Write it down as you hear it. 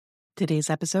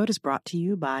Today's episode is brought to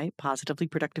you by Positively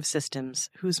Productive Systems,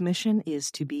 whose mission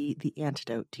is to be the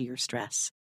antidote to your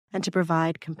stress and to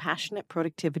provide compassionate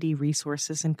productivity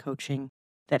resources and coaching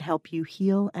that help you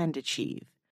heal and achieve.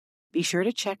 Be sure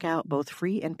to check out both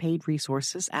free and paid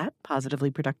resources at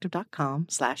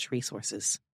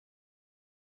positivelyproductive.com/resources.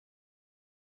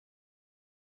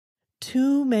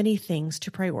 Too many things to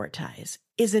prioritize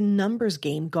is a numbers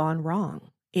game gone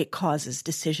wrong. It causes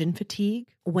decision fatigue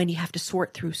when you have to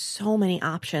sort through so many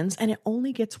options, and it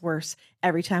only gets worse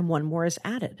every time one more is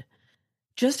added.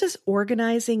 Just as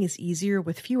organizing is easier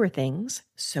with fewer things,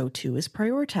 so too is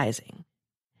prioritizing.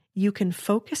 You can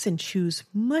focus and choose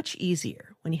much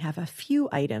easier when you have a few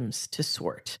items to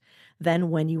sort than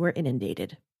when you are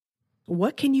inundated.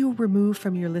 What can you remove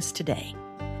from your list today?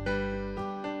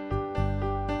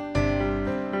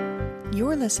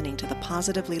 You're listening to the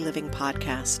Positively Living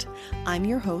Podcast. I'm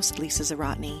your host, Lisa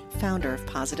Zawrotny, founder of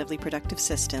Positively Productive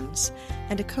Systems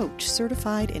and a coach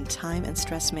certified in time and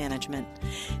stress management,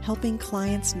 helping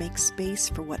clients make space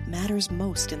for what matters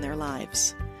most in their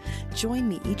lives. Join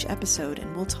me each episode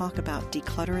and we'll talk about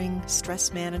decluttering,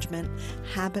 stress management,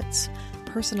 habits,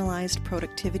 personalized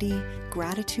productivity,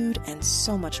 gratitude, and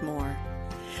so much more.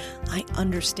 I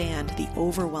understand the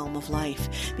overwhelm of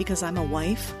life because I'm a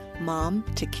wife, mom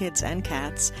to kids and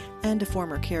cats, and a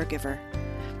former caregiver.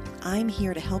 I'm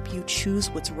here to help you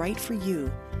choose what's right for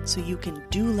you so you can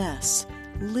do less,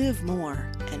 live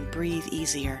more, and breathe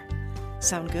easier.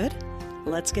 Sound good?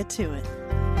 Let's get to it.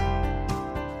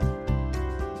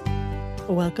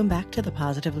 Welcome back to the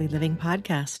Positively Living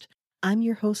Podcast. I'm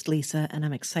your host, Lisa, and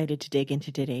I'm excited to dig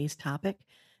into today's topic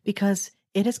because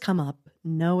it has come up,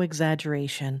 no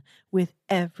exaggeration, with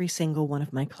every single one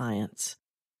of my clients.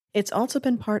 It's also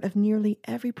been part of nearly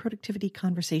every productivity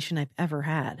conversation I've ever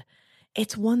had.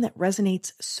 It's one that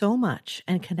resonates so much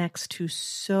and connects to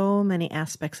so many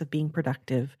aspects of being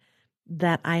productive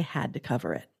that I had to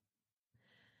cover it.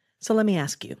 So let me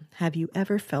ask you, have you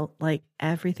ever felt like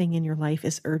everything in your life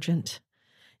is urgent?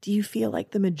 Do you feel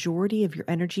like the majority of your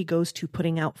energy goes to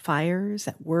putting out fires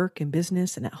at work and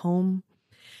business and at home?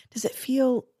 Does it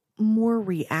feel more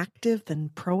reactive than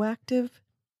proactive?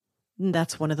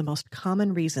 That's one of the most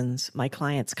common reasons my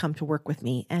clients come to work with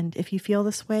me. And if you feel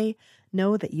this way,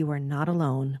 know that you are not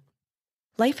alone.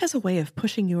 Life has a way of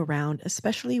pushing you around,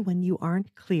 especially when you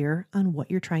aren't clear on what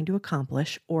you're trying to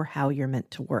accomplish or how you're meant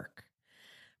to work.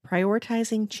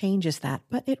 Prioritizing changes that,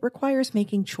 but it requires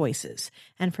making choices.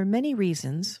 And for many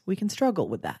reasons, we can struggle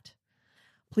with that.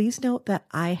 Please note that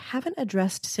I haven't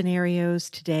addressed scenarios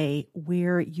today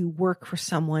where you work for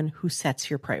someone who sets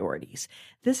your priorities.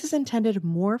 This is intended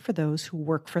more for those who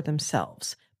work for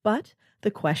themselves, but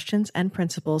the questions and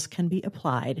principles can be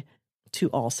applied to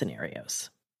all scenarios.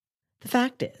 The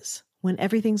fact is, when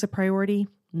everything's a priority,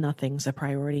 nothing's a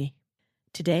priority.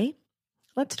 Today,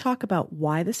 let's talk about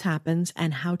why this happens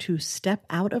and how to step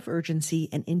out of urgency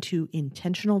and into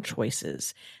intentional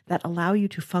choices that allow you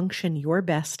to function your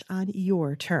best on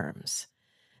your terms.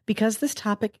 Because this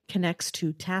topic connects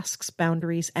to tasks,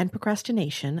 boundaries, and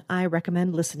procrastination, I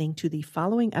recommend listening to the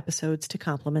following episodes to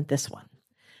complement this one.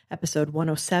 Episode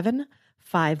 107,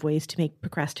 5 Ways to Make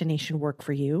Procrastination Work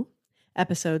for You.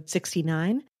 Episode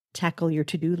 69, Tackle Your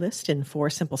To-Do List in 4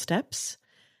 Simple Steps.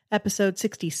 Episode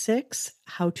 66,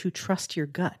 How to Trust Your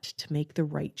Gut to Make the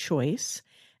Right Choice.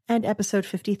 And episode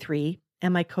 53,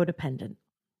 Am I Codependent?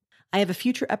 I have a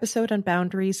future episode on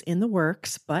boundaries in the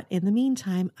works, but in the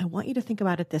meantime, I want you to think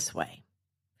about it this way.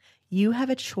 You have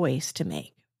a choice to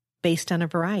make based on a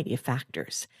variety of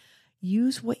factors.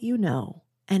 Use what you know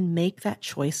and make that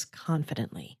choice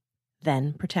confidently.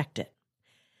 Then protect it.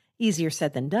 Easier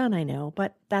said than done, I know,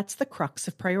 but that's the crux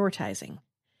of prioritizing.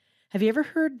 Have you ever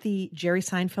heard the Jerry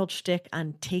Seinfeld shtick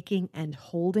on taking and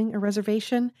holding a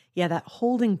reservation? Yeah, that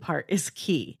holding part is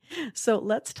key. So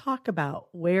let's talk about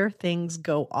where things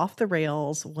go off the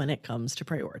rails when it comes to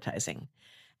prioritizing.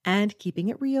 And keeping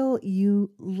it real,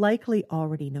 you likely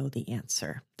already know the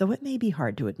answer, though it may be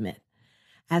hard to admit.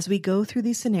 As we go through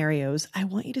these scenarios, I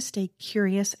want you to stay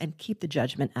curious and keep the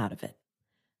judgment out of it.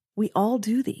 We all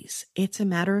do these. It's a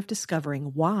matter of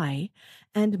discovering why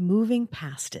and moving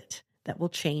past it that will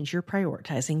change your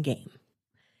prioritizing game.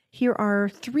 Here are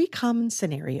 3 common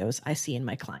scenarios I see in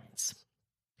my clients.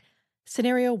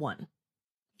 Scenario 1,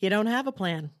 you don't have a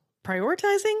plan.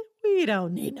 Prioritizing? We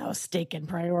don't need no stinking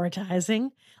prioritizing.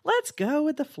 Let's go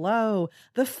with the flow.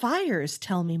 The fires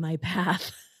tell me my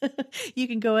path. You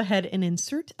can go ahead and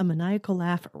insert a maniacal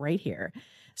laugh right here.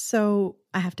 So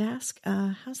I have to ask,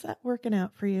 how's that working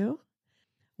out for you?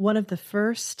 One of the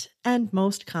first and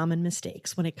most common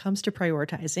mistakes when it comes to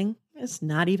prioritizing is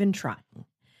not even trying.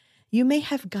 You may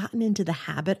have gotten into the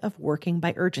habit of working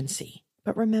by urgency,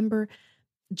 but remember,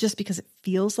 just because it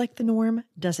feels like the norm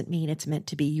doesn't mean it's meant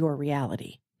to be your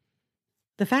reality.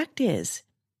 The fact is,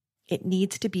 it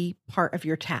needs to be part of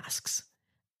your tasks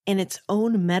in its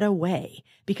own meta way,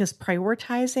 because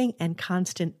prioritizing and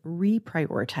constant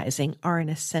reprioritizing are an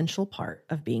essential part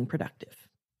of being productive.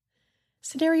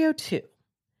 Scenario 2.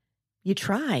 You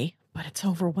try, but it's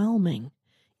overwhelming.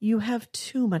 You have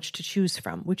too much to choose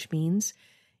from, which means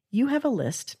you have a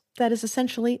list that is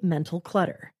essentially mental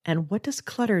clutter. And what does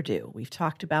clutter do? We've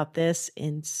talked about this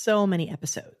in so many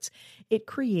episodes. It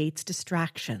creates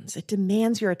distractions. It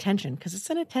demands your attention because it's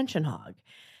an attention hog,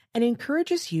 and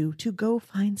encourages you to go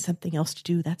find something else to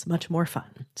do that's much more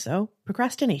fun. So,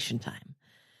 procrastination time.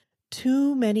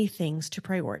 Too many things to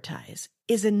prioritize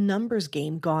is a numbers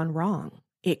game gone wrong.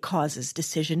 It causes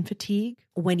decision fatigue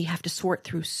when you have to sort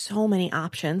through so many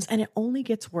options, and it only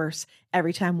gets worse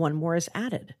every time one more is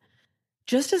added.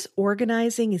 Just as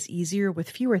organizing is easier with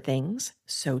fewer things,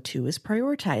 so too is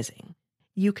prioritizing.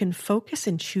 You can focus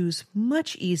and choose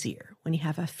much easier when you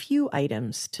have a few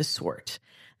items to sort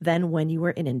than when you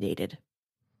are inundated.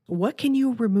 What can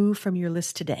you remove from your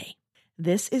list today?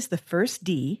 This is the first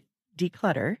D,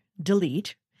 declutter,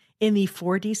 delete, in the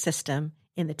 4D system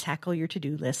in the Tackle Your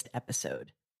To-Do List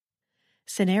episode.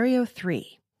 Scenario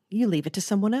 3, you leave it to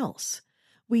someone else.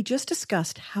 We just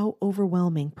discussed how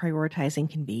overwhelming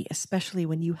prioritizing can be, especially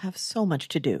when you have so much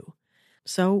to do.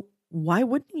 So why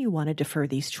wouldn't you want to defer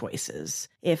these choices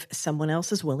if someone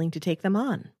else is willing to take them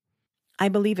on? I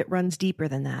believe it runs deeper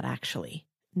than that, actually.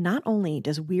 Not only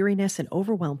does weariness and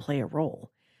overwhelm play a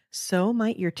role, so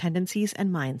might your tendencies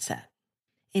and mindset.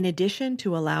 In addition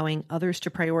to allowing others to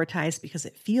prioritize because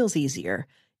it feels easier,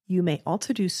 you may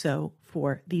also do so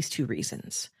for these 2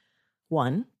 reasons.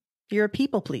 1, you're a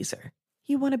people pleaser.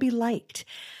 You want to be liked,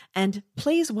 and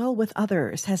plays well with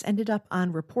others has ended up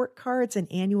on report cards and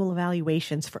annual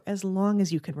evaluations for as long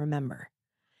as you can remember.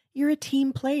 You're a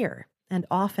team player and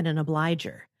often an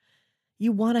obliger.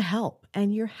 You want to help,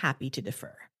 and you're happy to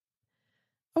defer.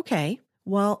 Okay,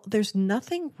 well, there's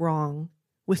nothing wrong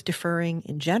with deferring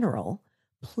in general.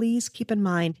 Please keep in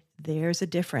mind there's a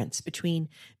difference between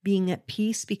being at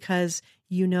peace because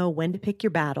you know when to pick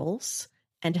your battles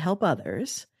and to help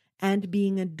others, and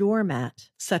being a doormat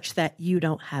such that you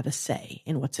don't have a say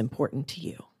in what's important to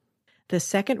you. The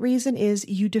second reason is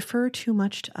you defer too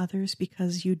much to others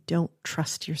because you don't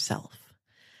trust yourself.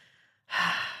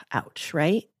 Ouch,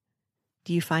 right?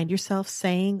 Do you find yourself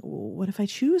saying, what if I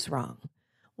choose wrong?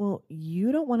 Well,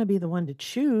 you don't want to be the one to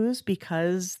choose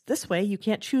because this way you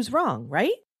can't choose wrong,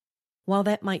 right? While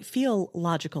that might feel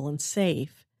logical and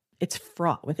safe, it's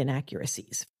fraught with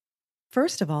inaccuracies.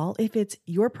 First of all, if it's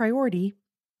your priority,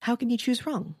 how can you choose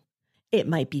wrong? It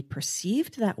might be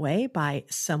perceived that way by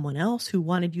someone else who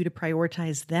wanted you to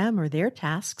prioritize them or their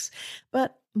tasks,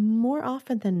 but more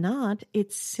often than not,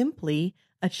 it's simply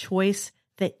a choice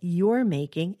that you're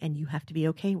making and you have to be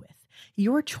okay with.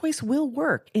 Your choice will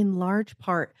work in large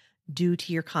part due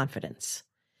to your confidence.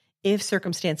 If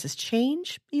circumstances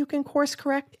change, you can course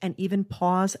correct and even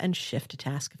pause and shift a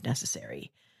task if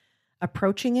necessary.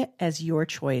 Approaching it as your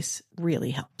choice really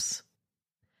helps.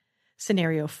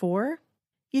 Scenario 4,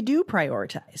 you do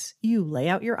prioritize. You lay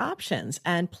out your options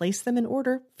and place them in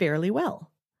order fairly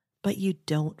well, but you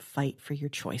don't fight for your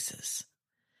choices.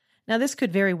 Now, this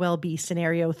could very well be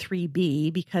scenario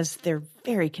 3B because they're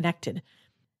very connected.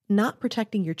 Not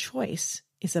protecting your choice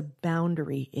is a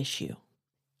boundary issue.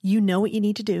 You know what you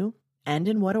need to do and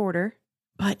in what order,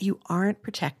 but you aren't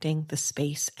protecting the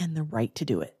space and the right to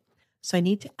do it. So I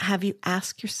need to have you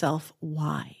ask yourself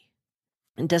why.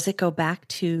 And does it go back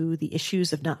to the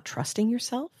issues of not trusting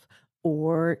yourself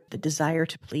or the desire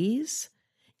to please?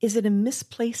 Is it a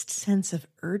misplaced sense of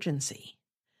urgency?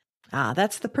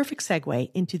 That's the perfect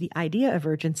segue into the idea of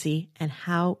urgency and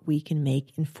how we can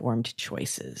make informed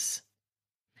choices.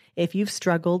 If you've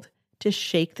struggled to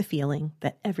shake the feeling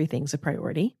that everything's a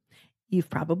priority, you've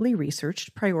probably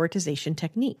researched prioritization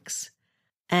techniques.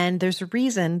 And there's a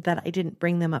reason that I didn't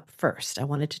bring them up first. I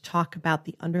wanted to talk about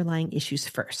the underlying issues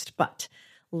first, but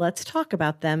let's talk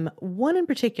about them, one in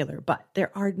particular, but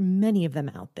there are many of them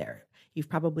out there. You've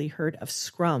probably heard of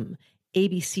Scrum,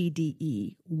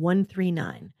 ABCDE,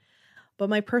 139. But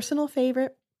my personal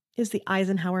favorite is the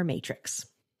Eisenhower Matrix.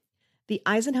 The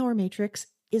Eisenhower Matrix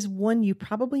is one you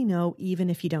probably know even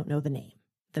if you don't know the name.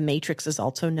 The matrix is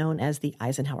also known as the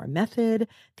Eisenhower Method,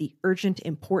 the Urgent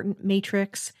Important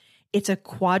Matrix. It's a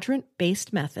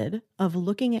quadrant-based method of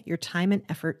looking at your time and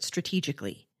effort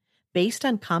strategically, based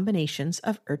on combinations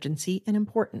of urgency and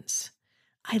importance.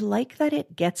 I like that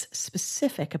it gets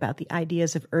specific about the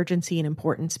ideas of urgency and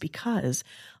importance because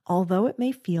although it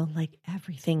may feel like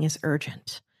everything is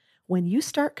urgent, when you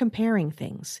start comparing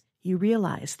things, you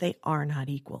realize they are not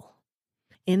equal.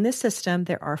 In this system,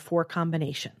 there are 4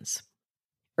 combinations: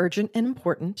 urgent and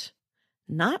important,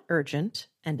 not urgent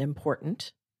and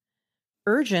important,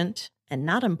 urgent and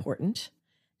not important,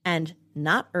 and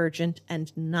not urgent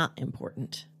and not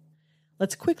important.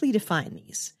 Let's quickly define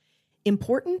these.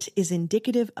 Important is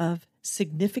indicative of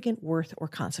significant worth or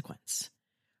consequence.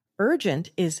 Urgent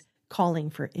is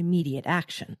calling for immediate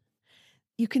action.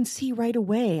 You can see right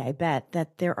away, I bet,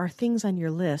 that there are things on your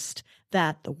list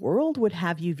that the world would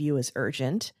have you view as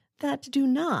urgent that do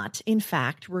not, in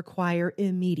fact, require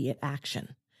immediate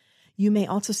action. You may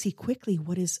also see quickly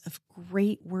what is of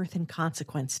great worth and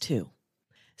consequence, too.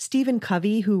 Stephen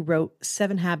Covey, who wrote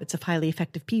 7 Habits of Highly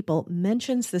Effective People,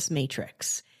 mentions this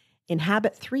matrix. In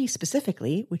habit 3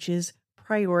 specifically, which is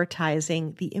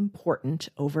prioritizing the important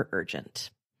over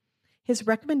urgent. His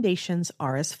recommendations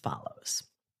are as follows.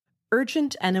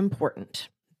 Urgent and important.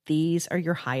 These are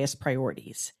your highest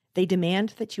priorities. They demand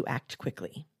that you act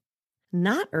quickly.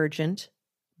 Not urgent,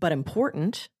 but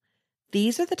important.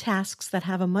 These are the tasks that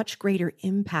have a much greater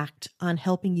impact on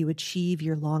helping you achieve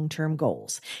your long-term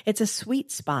goals. It's a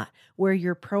sweet spot where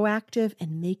you're proactive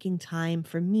and making time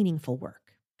for meaningful work.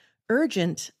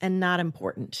 Urgent and not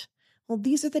important. Well,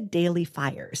 these are the daily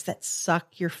fires that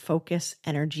suck your focus,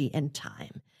 energy, and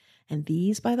time. And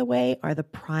these, by the way, are the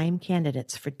prime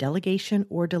candidates for delegation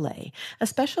or delay,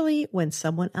 especially when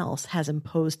someone else has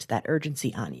imposed that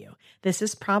urgency on you. This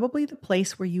is probably the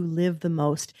place where you live the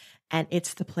most, and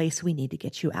it's the place we need to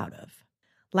get you out of.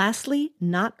 Lastly,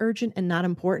 not urgent and not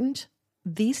important.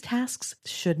 These tasks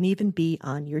shouldn't even be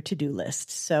on your to-do list.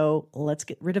 So let's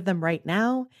get rid of them right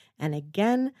now. And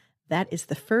again, that is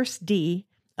the first D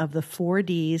of the 4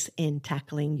 Ds in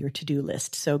tackling your to-do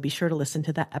list. So be sure to listen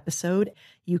to that episode.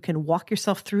 You can walk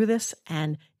yourself through this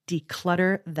and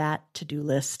declutter that to-do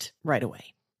list right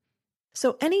away.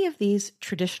 So any of these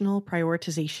traditional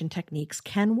prioritization techniques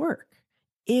can work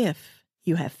if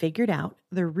you have figured out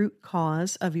the root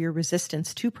cause of your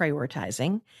resistance to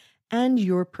prioritizing and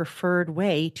your preferred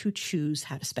way to choose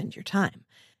how to spend your time.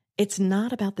 It's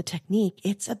not about the technique,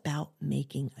 it's about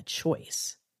making a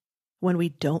choice. When we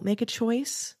don't make a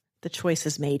choice, the choice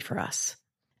is made for us.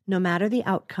 No matter the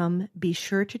outcome, be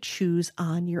sure to choose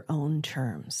on your own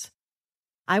terms.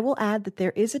 I will add that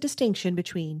there is a distinction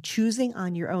between choosing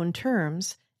on your own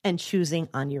terms and choosing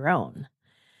on your own.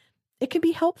 It can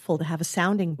be helpful to have a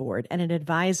sounding board and an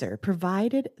advisor,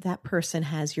 provided that person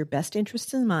has your best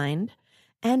interests in mind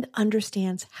and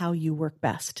understands how you work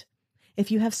best.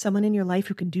 If you have someone in your life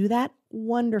who can do that,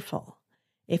 wonderful.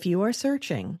 If you are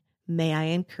searching, may I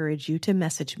encourage you to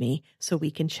message me so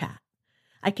we can chat.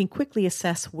 I can quickly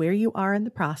assess where you are in the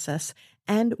process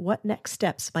and what next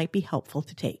steps might be helpful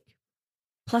to take.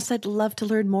 Plus, I'd love to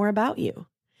learn more about you.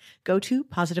 Go to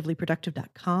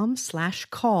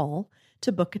positivelyproductive.com/call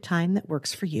to book a time that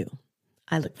works for you.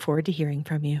 I look forward to hearing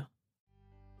from you.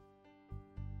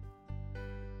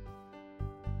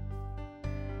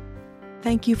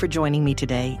 Thank you for joining me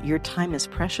today. Your time is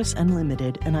precious and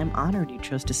limited, and I'm honored you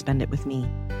chose to spend it with me.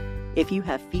 If you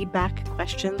have feedback,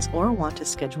 questions, or want to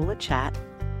schedule a chat,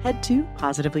 head to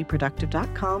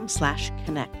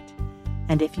positivelyproductive.com/connect.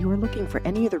 And if you are looking for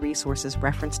any of the resources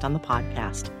referenced on the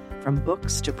podcast, from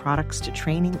books to products to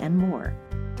training and more,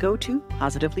 go to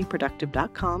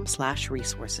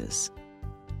positivelyproductive.com/resources.